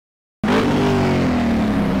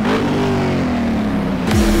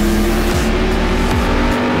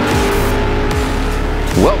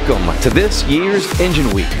to this year's Engine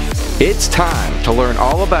Week. It's time to learn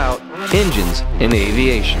all about engines in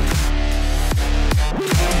aviation.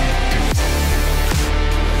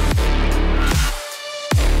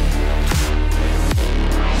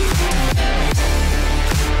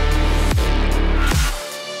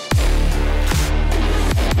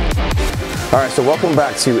 All right, so welcome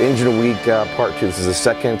back to Engine Week Part 2. This is the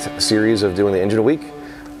second series of doing the Engine Week.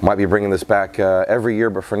 Might be bringing this back every year,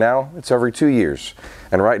 but for now, it's every 2 years.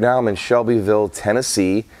 And right now I'm in Shelbyville,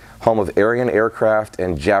 Tennessee, home of Ariane Aircraft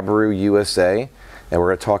and Jabiru USA. And we're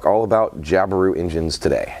going to talk all about Jabiru engines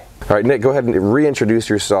today. All right, Nick, go ahead and reintroduce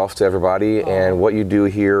yourself to everybody and what you do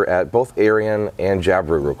here at both Ariane and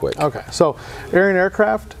Jabiru real quick. Okay, so Ariane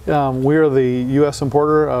Aircraft, we are the U.S.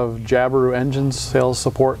 importer of Jabiru engines, sales,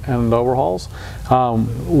 support, and overhauls.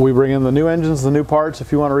 We bring in the new engines, the new parts.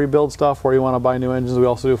 If you want to rebuild stuff or you want to buy new engines, we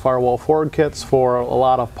also do firewall forward kits for a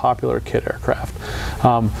lot of popular kit aircraft.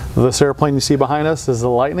 This airplane you see behind us is the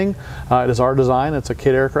Lightning. It is our design. It's a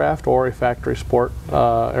kit aircraft or a factory sport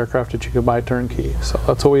aircraft that you can buy turnkey. So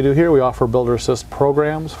that's what we do here. We offer builder assist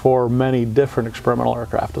programs for many different experimental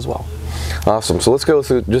aircraft as well. Awesome. So let's go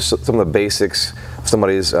through just some of the basics. If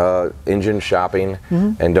somebody's engine shopping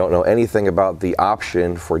and don't know anything about the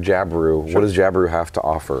option for Jabiru, what does Jabiru have to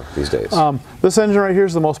offer these days? This engine right here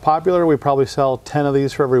is the most popular. We probably sell 10 of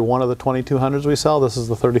these for every one of the 2200s we sell. This is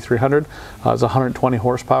the 3300. It's a 120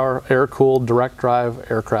 horsepower, air-cooled, direct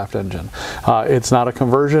drive aircraft engine. It's not a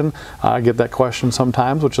conversion. I get that question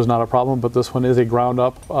sometimes, which is not a problem, but this one is a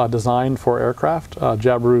ground-up design for aircraft.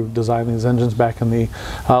 Jabiru designed these engines back in the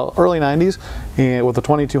early 90s and with the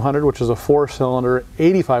 2200, which is a 4-cylinder,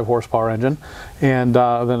 85 horsepower engine, and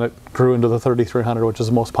then it grew into the 3300, which is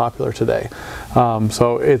the most popular today.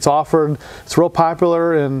 So it's offered, it's real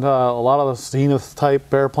popular in a lot of the Zenith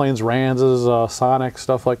type airplanes, Ranzes, Sonic,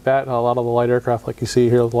 stuff like that, a lot of the light aircraft like you see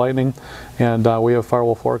here with Lightning, and we have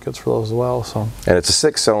firewall forward kits for those as well. So. And it's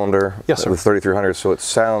a 6-cylinder with 3300, so it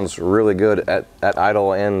sounds really good at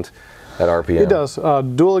idle and at RPM. It does.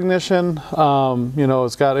 Dual ignition, you know,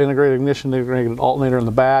 it's got integrated ignition, integrated alternator in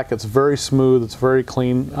the back. It's very smooth, it's very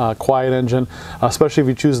clean, quiet engine, especially if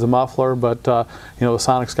you choose the muffler, but you know, the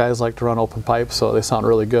Sonics guys like to run open pipe, so they sound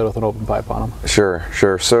really good with an open pipe on them. Sure,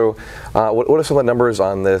 sure. So what are some of the numbers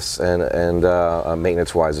on this and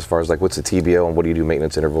maintenance-wise, as far as like what's the TBO and what do you do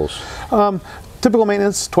maintenance intervals? Typical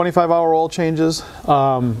maintenance, 25-hour oil changes. There's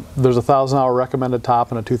a 1,000-hour recommended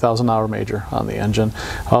top and a 2,000-hour major on the engine.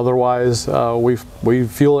 Otherwise, we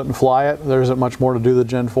fuel it and fly it. There isn't much more to do the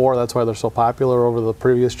Gen 4. That's why they're so popular over the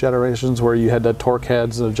previous generations, where you had to torque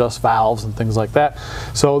heads and adjust valves and things like that.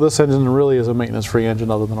 So this engine really is a maintenance-free engine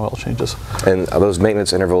other than oil changes. And those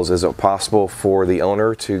maintenance intervals, is it possible for the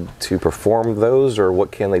owner to perform those, or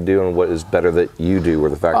what can they do and what is better that you do or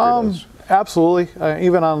the factory does? Absolutely.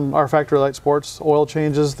 Even on our factory light sports, oil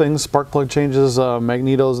changes, things, spark plug changes,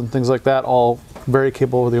 magnetos and things like that, all very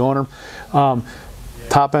capable of the owner.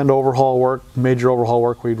 Top end overhaul work, major overhaul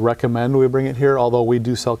work, we'd recommend we bring it here, although we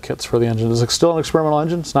do sell kits for the engine. It's still an experimental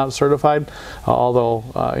engine, it's not certified, although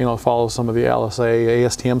you know, it follows some of the LSA,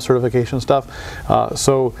 ASTM certification stuff.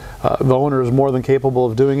 So the owner is more than capable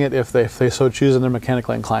of doing it if they so choose and they're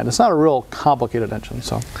mechanically inclined. It's not a real complicated engine.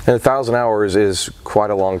 So. And 1,000 hours is quite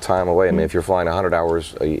a long time away. I mean, if you're flying 100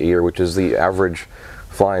 hours a year, which is the average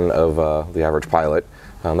flying of the average pilot,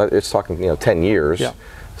 it's talking, you know, 10 years. Yeah.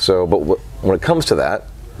 So, but when it comes to that,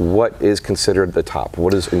 what is considered the top?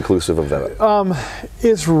 What is inclusive of that?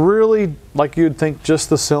 It's really, like you'd think, just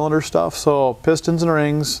the cylinder stuff. So pistons and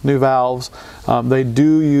rings, new valves. They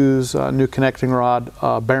do use new connecting rod,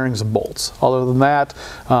 bearings and bolts. Other than that,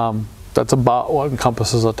 that's about what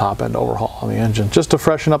encompasses a top end overhaul on the engine. Just to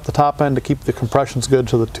freshen up the top end to keep the compressions good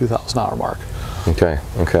to the 2,000-hour mark. Okay,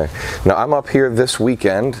 okay. Now I'm up here this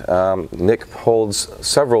weekend. Nick holds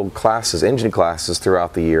several classes, engine classes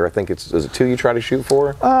throughout the year. I think is it 2 you try to shoot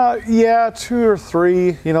for? Yeah, 2 or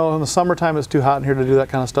 3. You know, in the summertime it's too hot in here to do that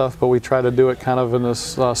kind of stuff, but we try to do it kind of in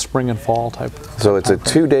this spring and fall type. So it's a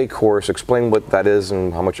 2-day course. Explain what that is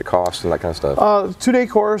and how much it costs and that kind of stuff. 2-day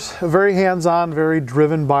course, very hands-on, very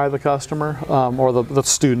driven by the customer, or the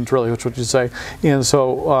student really, which is what you say. And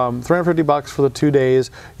so $350 for the 2 days.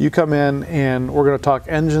 You come in and we're going to talk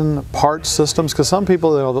engine parts systems, because some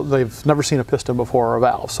people, you know, they've never seen a piston before or a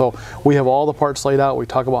valve. So we have all the parts laid out. We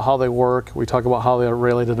talk about how they work. We talk about how they're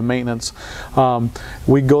related to maintenance.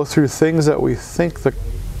 We go through things that we think the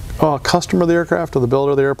customer of the aircraft or the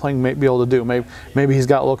builder of the airplane may be able to do. Maybe he's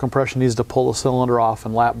got low compression, needs to pull the cylinder off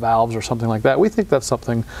and lap valves or something like that. We think that's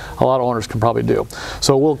something a lot of owners can probably do.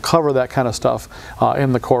 So we'll cover that kind of stuff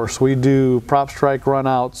in the course. We do prop strike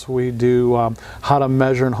runouts, we do how to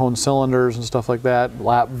measure and hone cylinders and stuff like that,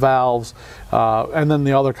 lap valves, and then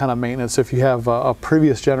the other kind of maintenance. If you have a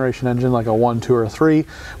previous generation engine like a 1, 2, or 3,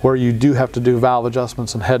 where you do have to do valve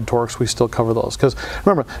adjustments and head torques, we still cover those. Because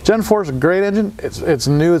remember, Gen 4 is a great engine. It's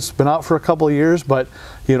new. It's been out for a couple of years, but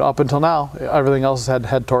up until now, everything else has had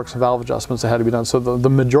head torques and valve adjustments that had to be done. So the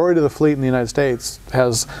majority of the fleet in the United States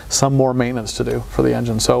has some more maintenance to do for the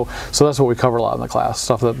engine. So that's what we cover a lot in the class,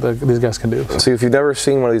 stuff that these guys can do. So if you've never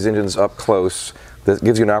seen one of these engines up close, that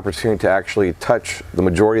gives you an opportunity to actually touch the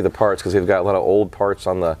majority of the parts, because they've got a lot of old parts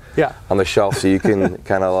on the shelf, so you can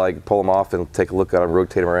kind of like pull them off and take a look at them,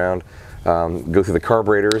 rotate them around. Go through the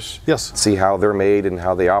carburetors, see how they're made and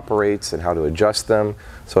how they operate and how to adjust them.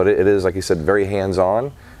 So it is, like you said, very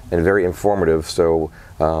hands-on and very informative. So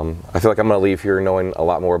I feel like I'm going to leave here knowing a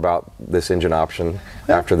lot more about this engine option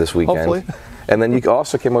after this weekend. Hopefully. And then you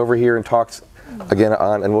also came over here and talked again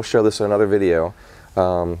on, and we'll show this in another video,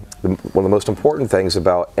 one of the most important things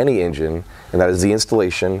about any engine, and that is the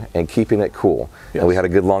installation and keeping it cool. And we had a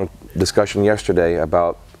good long discussion yesterday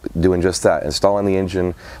about doing just that, installing the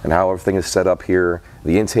engine and how everything is set up here,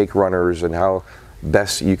 the intake runners, and how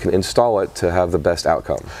best you can install it to have the best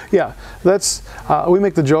outcome. Yeah, that's we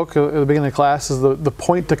make the joke at the beginning of class is the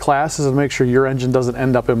point to class is to make sure your engine doesn't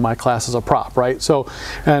end up in my class as a prop, right? So,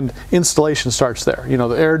 and installation starts there. The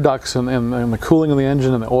air ducts and the cooling of the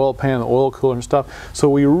engine and the oil pan, the oil cooler and stuff. So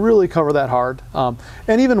we really cover that hard. And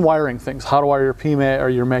even wiring things, how to wire your PMA or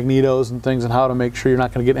your magnetos and things, and how to make sure you're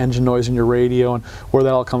not going to get engine noise in your radio and where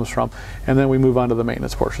that all comes from. And then we move on to the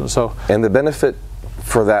maintenance portion. So, and the benefit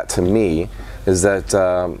for that to me is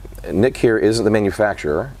that Nick here isn't the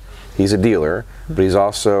manufacturer, he's a dealer, but he's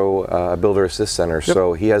also a builder assist center,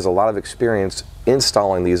 so he has a lot of experience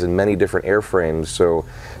installing these in many different airframes, so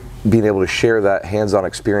being able to share that hands-on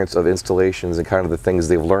experience of installations and kind of the things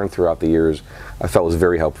they've learned throughout the years, I felt was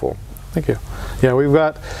very helpful. Thank you. Yeah, we've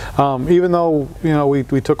got, even though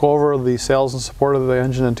we took over the sales and support of the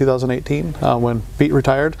engine in 2018 when Pete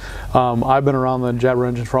retired, I've been around the Jabiru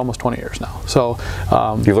engine for almost 20 years now. So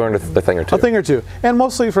you've learned a thing or two. A thing or two, and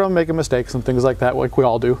mostly from making mistakes and things like that, like we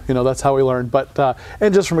all do. That's how we learn. But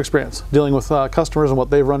and just from experience, dealing with customers and what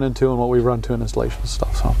they've run into and what we've run into in installation and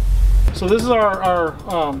stuff. So this is our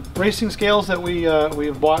racing scales that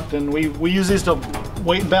we've bought, and we use these to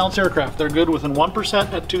weight and balance aircraft. They're good within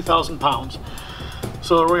 1% at 2,000 pounds.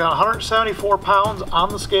 So we're on 174 pounds on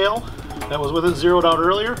the scale. That was with it zeroed out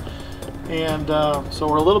earlier. And so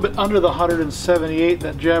we're a little bit under the 178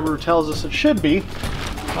 that Jabiru tells us it should be.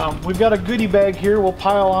 We've got a goodie bag here we'll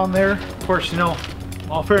pile on there. Of course, in all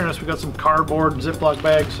fairness, we've got some cardboard and Ziploc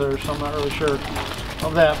bags there, so I'm not really sure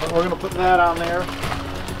of that, but we're gonna put that on there.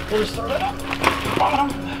 We'll just throw that up the bottom.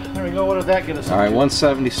 There we go. What did that get us? All right,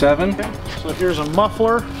 177. Okay. So here's a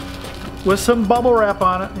muffler with some bubble wrap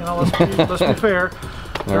on it. Let's be fair.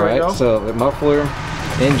 All right. So the muffler,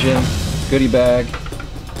 engine, goodie bag.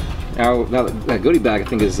 Now that goodie bag, I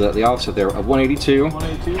think, is the opposite there of 182.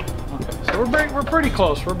 182. Okay. So we're pretty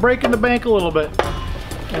close. We're breaking the bank a little bit,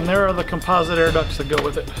 and there are the composite air ducts that go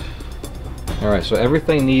with it. All right. So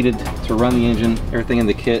everything needed to run the engine, everything in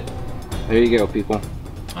the kit. There you go, people.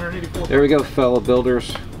 184. There we go, fellow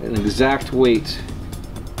builders. An exact weight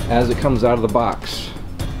as it comes out of the box.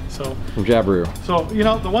 So from Jabiru. So the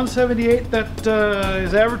 178 that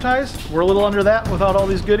is advertised, we're a little under that without all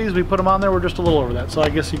these goodies. We put them on there, we're just a little over that. So I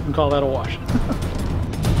guess you can call that a wash.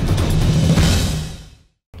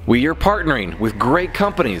 We are partnering with great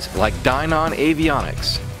companies like Dynon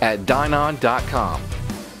Avionics at Dynon.com,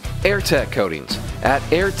 Airtech Coatings at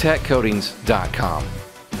AirTechCoatings.com,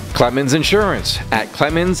 Clemens Insurance at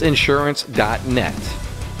ClemensInsurance.net,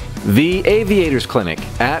 The Aviators Clinic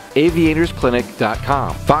at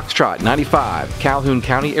AviatorsClinic.com, Foxtrot 95, Calhoun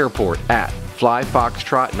County Airport at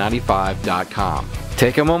FlyFoxtrot95.com.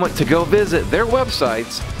 Take a moment to go visit their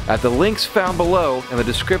websites at the links found below in the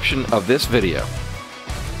description of this video.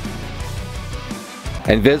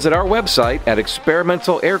 And visit our website at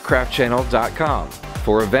ExperimentalAircraftChannel.com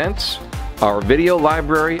for events, our video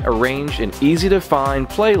library arranged in easy-to-find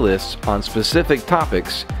playlists on specific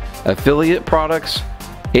topics, affiliate products,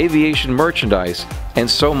 aviation merchandise, and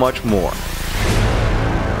so much more.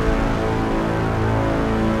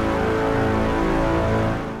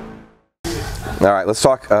 All right, let's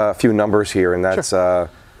talk a few numbers here, and that's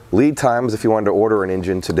lead times if you wanted to order an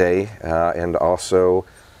engine today, and also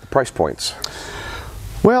the price points.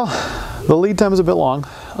 Well, the lead time is a bit long.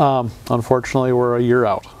 Unfortunately, we're a year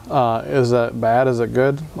out. Is that bad? Is it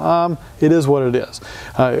good? It is what it is.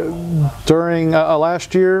 During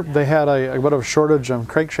last year, they had a bit of a shortage of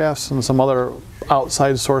crankshafts and some other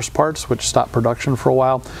outside source parts, which stopped production for a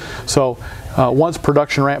while. So once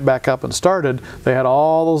production ramped back up and started, they had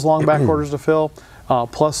all those long back orders to fill.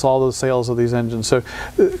 Plus all the sales of these engines. So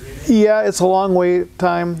yeah, it's a long wait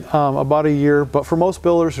time, about a year, but for most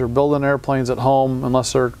builders who are building airplanes at home,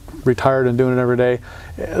 unless they're retired and doing it every day,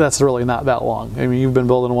 that's really not that long. I mean, you've been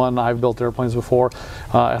building one, I've built airplanes before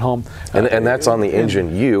at home. And that's on the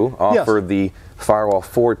engine. You offer the Firewall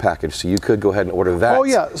Forward package, so you could go ahead and order that. Oh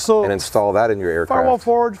yeah, so and install that in your aircraft. Firewall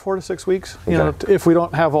Forward, 4 to 6 weeks. You know, if we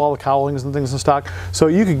don't have all the cowlings and things in stock, so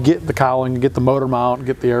you could get the cowling, get the motor mount,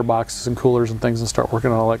 get the air boxes and coolers and things, and start working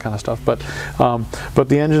on all that kind of stuff. But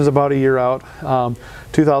the engine's about a year out.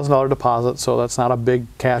 $2,000 deposit, so that's not a big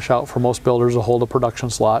cash out for most builders to hold a production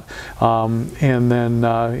slot. And then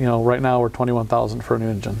you know, right now we're $21,000 for a new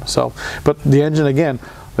engine. So, but the engine again.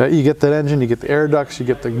 You get that engine, you get the air ducts, you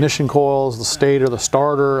get the ignition coils, the stator, the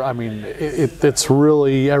starter. I mean, it's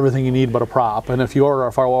really everything you need but a prop. And if you order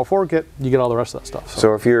our Firewall Forward kit, you get all the rest of that stuff.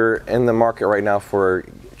 So if you're in the market right now for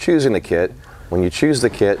choosing the kit, when you choose the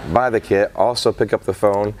kit, buy the kit, also pick up the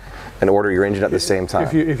phone and order your engine at the same time.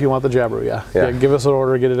 If you want the Jabiru, yeah, give us an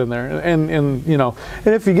order, get it in there, and you know,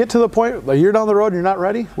 and if you get to the point a year down the road and you're not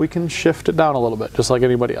ready, we can shift it down a little bit, just like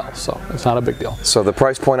anybody else. So it's not a big deal. So the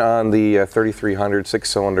price point on the 3300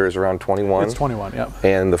 6-cylinder is around 21. It's 21, yeah.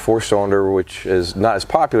 And the 4-cylinder, which is not as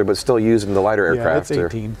popular but still used in the lighter aircraft, it's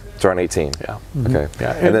 18. It's around 18. Yeah. Okay.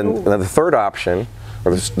 Yeah. And then the third option,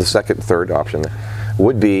 or the third option,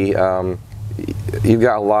 would be. You've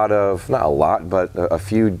got a lot of, not a lot, but a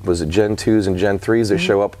few, was it Gen 2s and Gen 3s that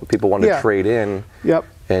show up, people want to trade in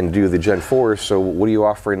and do the Gen 4s, so what are you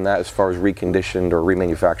offering that as far as reconditioned or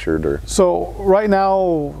remanufactured? Or? So right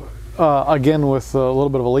now, again with a little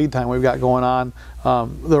bit of a lead time we've got going on,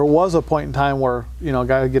 there was a point in time where, you know, a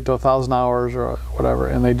guy would get to 1,000 hours or whatever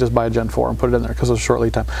and they just buy a Gen 4 and put it in there because it was a short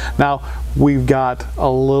lead time. Now we've got a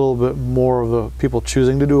little bit more of the people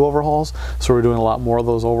choosing to do overhauls, so we're doing a lot more of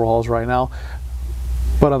those overhauls right now.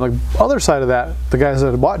 But on the other side of that, the guys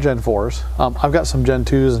that have bought Gen 4s, I've got some Gen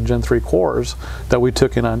 2s and Gen 3 cores that we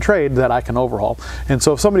took in on trade that I can overhaul. And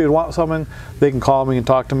so if somebody would want something, they can call me and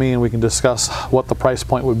talk to me and we can discuss what the price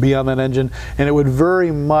point would be on that engine. And it would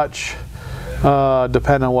very much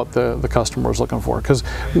depend on what the customer is looking for, because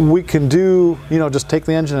we can do, you know, just take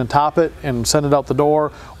the engine and top it and send it out the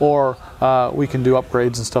door, or we can do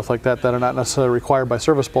upgrades and stuff like that that are not necessarily required by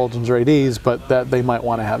service bulletins or ADs, but that they might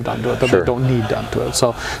want to have done to it that they don't need done to it.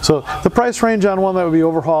 So the price range on one that would be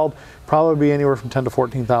overhauled probably be anywhere from 10 to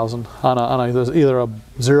 14,000 on either a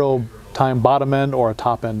zero-time bottom end or a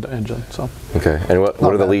top end engine. So okay, and what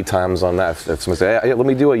are the lead times on that? If somebody say, hey, let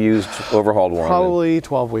me do a used overhauled one. Probably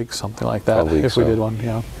 12 weeks, something like that, if we did one.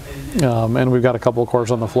 Yeah. And we've got a couple of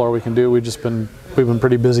cores on the floor we can do. We've been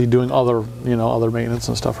pretty busy doing other maintenance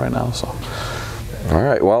and stuff right now. So. All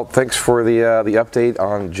right. Well, thanks for the update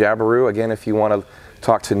on Jabiru. Again, if you want to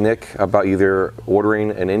talk to Nick about either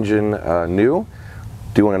ordering an engine new,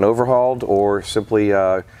 doing an overhauled, or simply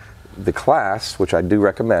the class, which I do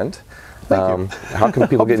recommend. How can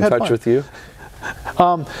people get in touch with you?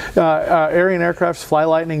 Arian Aircraft's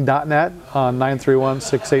flylightning.net,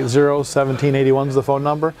 931-680-1781 is the phone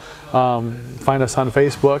number. Find us on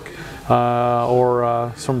Facebook,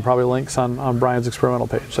 or some probably links on Brian's experimental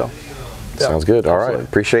page. So sounds good. All right,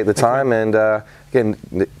 appreciate the time, and again,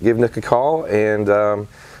 give Nick a call, and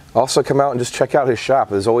also come out and just check out his shop.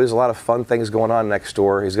 There's always a lot of fun things going on next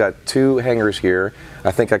door. He's got 2 hangars here.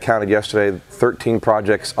 I think I counted yesterday 13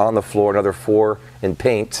 projects on the floor, another 4 in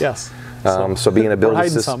paint. Yes. So being a build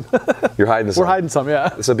assist, you're hiding some. We're hiding some,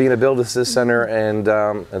 yeah. So being a build assist center and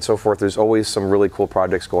so forth, there's always some really cool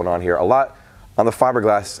projects going on here. A lot on the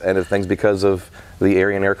fiberglass end of things because of the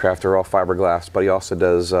Arian aircraft are all fiberglass, but he also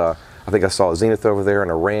does. I think I saw a Zenith over there and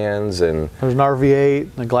a Rans, and there's an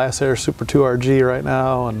RV-8 and a Glass Air Super 2 RG right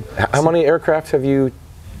now. And how many aircraft have you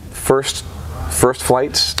first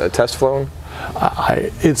flights test flown?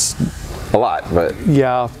 It's a lot, but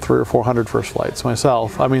yeah, 300 or 400 first flights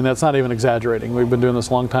myself. I mean, that's not even exaggerating. We've been doing this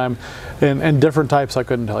a long time, and different types I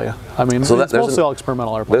couldn't tell you. I mean, so it's mostly all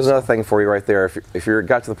experimental airplanes. There's another thing for you right there. If you're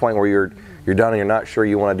got to the point where you're done and you're not sure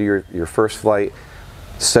you want to do your first flight,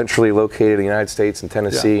 centrally located in the United States in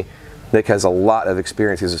Tennessee. Yeah. Nick has a lot of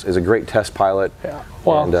experience. He's a great test pilot. Yeah.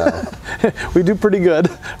 Well, and, we do pretty good.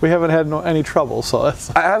 We haven't had any trouble, so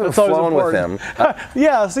I haven't flown with him.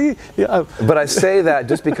 Yeah. See. Yeah. But I say that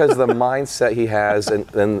just because of the mindset he has and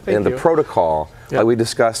the protocol. Like we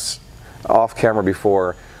discussed off camera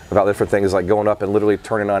before about different things like going up and literally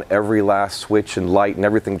turning on every last switch and light and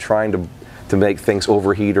everything, trying to make things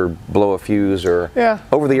overheat or blow a fuse or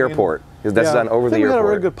over the airport. That's done over the airport. We had a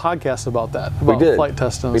really good podcast about that, about flight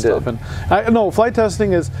testing and stuff. And flight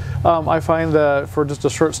testing is, I find for just a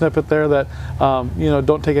short snippet there that, you know,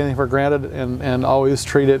 don't take anything for granted and always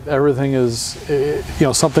treat it, everything is, you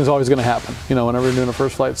know, something's always going to happen, you know, whenever you're doing a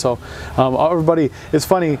first flight. So everybody, it's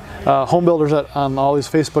funny, home builders on all these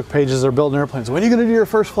Facebook pages, they're building airplanes. When are you going to do your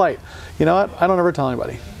first flight? You know what? I don't ever tell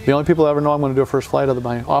anybody. The only people that ever know I'm going to do a first flight are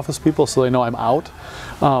my office people, so they know I'm out.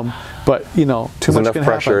 But you know, too much can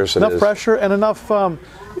happen. Enough pressure and enough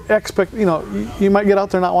you know, you might get out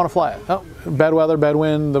there and not want to fly it. Oh, bad weather, bad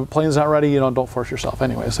wind, the plane's not ready. You know, don't force yourself.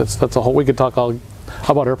 Anyways, that's a whole. We could talk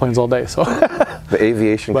about airplanes all day. So the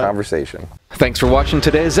aviation conversation. Thanks for watching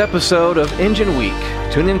today's episode of Engine Week.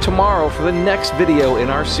 Tune in tomorrow for the next video in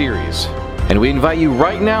our series. And we invite you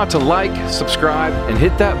right now to like, subscribe, and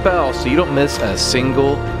hit that bell so you don't miss a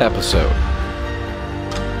single episode.